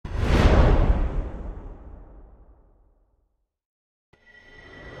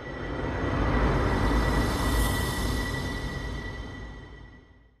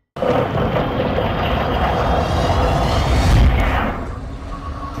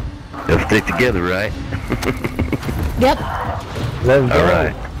They'll stick together, right? Yep. Let's go.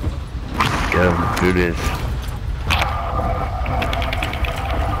 Alright. Go do this.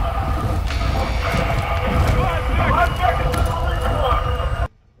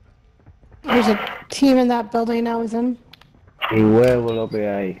 There's a team in that building I was in. Y huevo lo que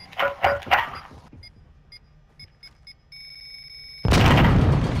hay.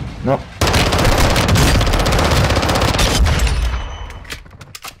 No.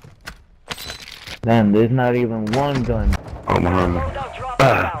 Damn, there's not even one gun. Oh, behind me.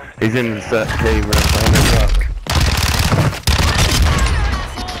 He's in this cave right behind that rock.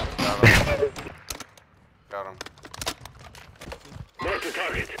 Got him. Mark the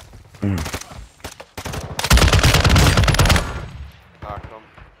target. Knocked him.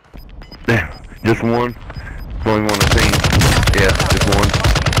 Yeah, just one. Only one I've seen. Yeah, just one.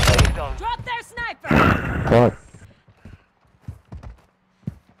 Drop their sniper! Fuck.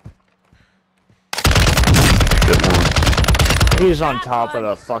 Just one. He's on top of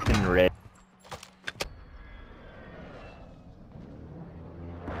the fucking red.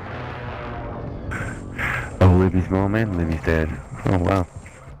 Oh, Libby's mom and Libby's dad. Oh, wow.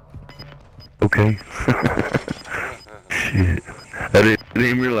 Okay. Shit. I didn't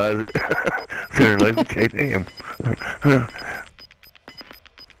even realize it. They're like, okay, damn.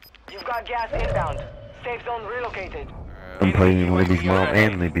 You've got gas inbound. Safe zone relocated. I'm playing Libby's mom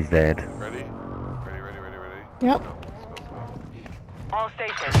and Libby's dad. Ready? Ready. Yep. All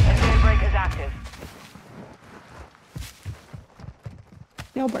stations, engine brake is active.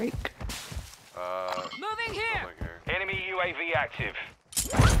 No break. Moving here! Enemy UAV active.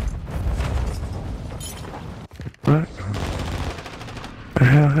 What? The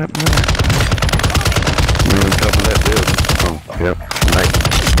hell happened there? We're on top of that building. Oh, yep. Nice.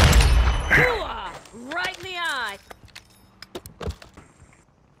 Right in the eye!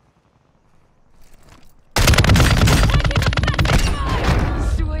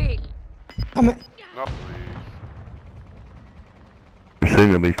 Sweet! I'm a No, please. You're soon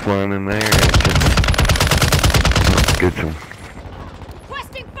gonna be flying in there. Get some.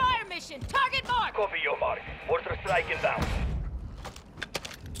 Requesting fire mission! Target mark! Copy your mark. Mortar strike inbound.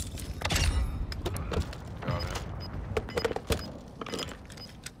 Got it.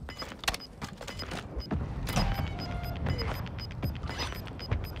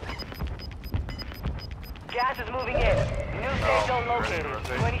 Gas is moving in. New safe zone located.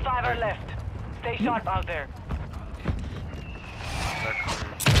 25 are left. Stay sharp out there.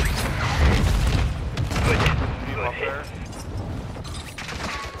 Keep up there.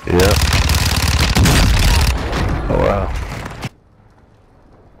 Yep. Oh, wow.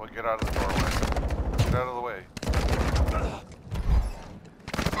 Well, get out of the doorway. Get out of the way.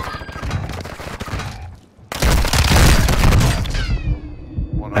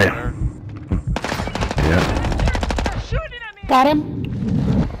 One Hey. out there. Yep. got him.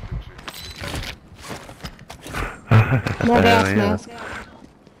 More Hell gas yeah. mask.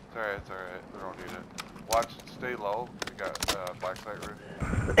 It's alright. We don't need it. Watch, stay low. We got black site roof.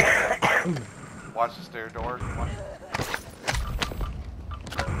 Watch the stair door.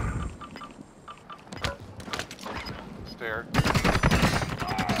 Stair.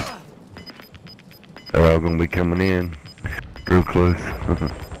 They're all gonna be coming in. Real close.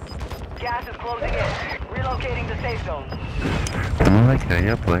 Gas is closing in. Relocating the safe zone. I like how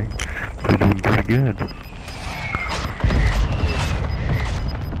you play. They're doing pretty good.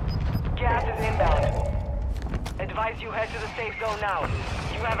 Gas is inbound. Advise you head to the safe zone now.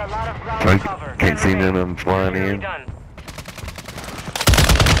 You have a lot of ground I to cover. can't see none of them flying Nearly in. done.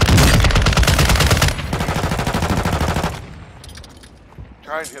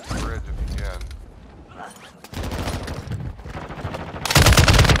 Try and hit the bridge if you can.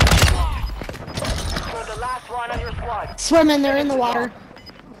 You're the last one on your squad. Swimming, they're in the water.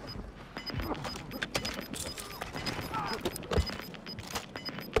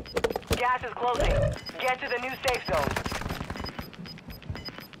 Gas is closing. Get to the new safe zone.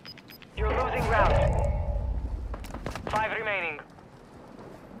 You're losing ground. 5 remaining.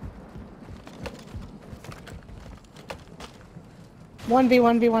 One v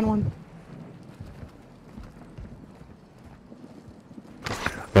one v one.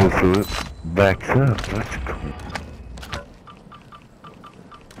 Oh, so it backs up. That's cool.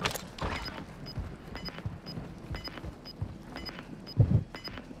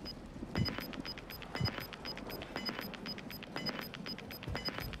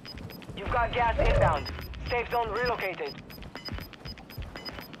 You've got gas inbound. Safe zone relocated.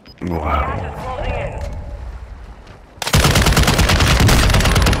 Wow. Gas is closing in.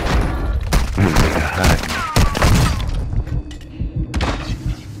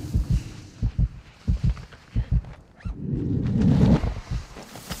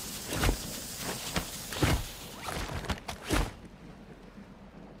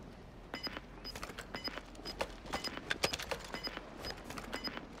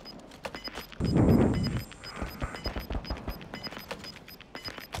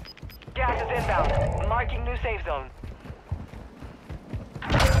 inbound. Marking new safe zone.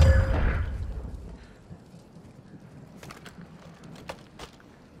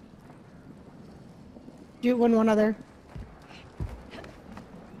 You win one other.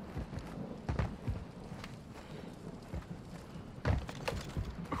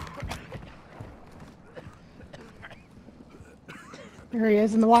 There he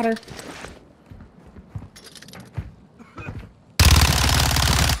is in the water.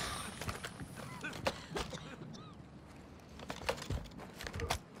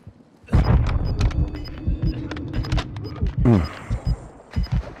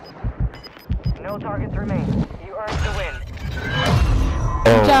 No targets remain. You earned the win.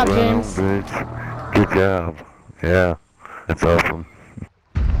 Good job, right on, James. bitch. Good job. Yeah, that's awesome.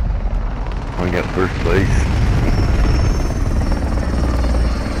 We got first place.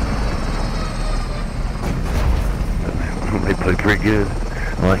 They play pretty good.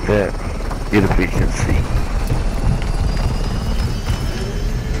 I like that. Good efficiency.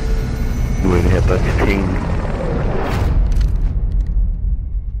 Good way to help out your team.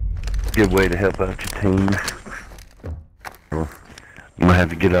 Good way to help out your team. Well, I'm gonna have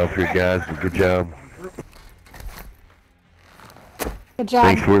to get off here, guys, but good job. Good job.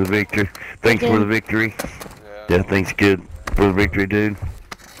 Thanks for the victory. Thanks for the victory. Yeah, Yeah, thanks good for the victory, dude.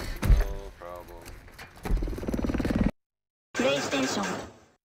 no problem. PlayStation